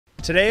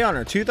Today on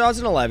our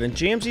 2011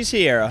 GMC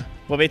Sierra,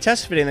 we'll be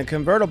test fitting the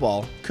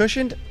convertible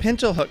cushioned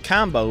pintle hook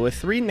combo with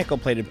 3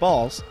 nickel-plated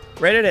balls,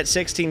 rated at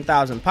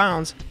 16,000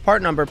 pounds,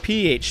 part number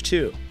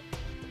PH2.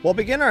 We'll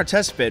begin our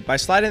test fit by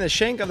sliding the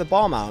shank of the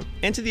ball mount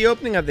into the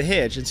opening of the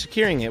hitch and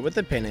securing it with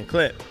the pin and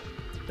clip.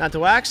 Now,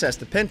 to access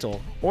the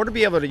pintle, or to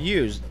be able to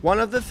use one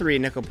of the 3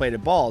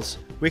 nickel-plated balls,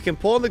 we can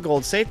pull the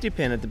gold safety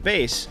pin at the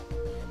base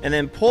and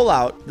then pull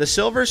out the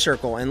silver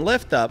circle and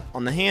lift up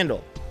on the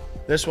handle.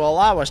 This will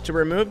allow us to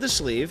remove the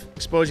sleeve,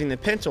 exposing the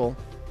pintle,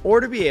 or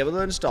to be able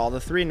to install the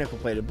 3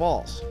 nickel-plated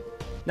balls.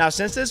 Now,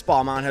 since this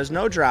ball mount has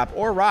no drop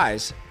or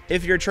rise,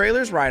 if your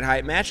trailer's ride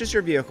height matches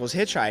your vehicle's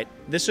hitch height,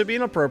 this would be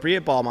an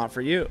appropriate ball mount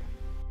for you.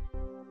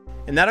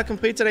 And that'll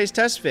complete today's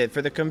test fit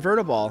for the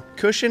convertible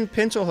cushioned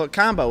pintle hook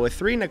combo with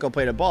 3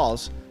 nickel-plated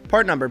balls,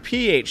 part number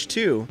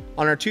PH2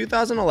 on our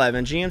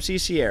 2011 GMC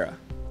Sierra.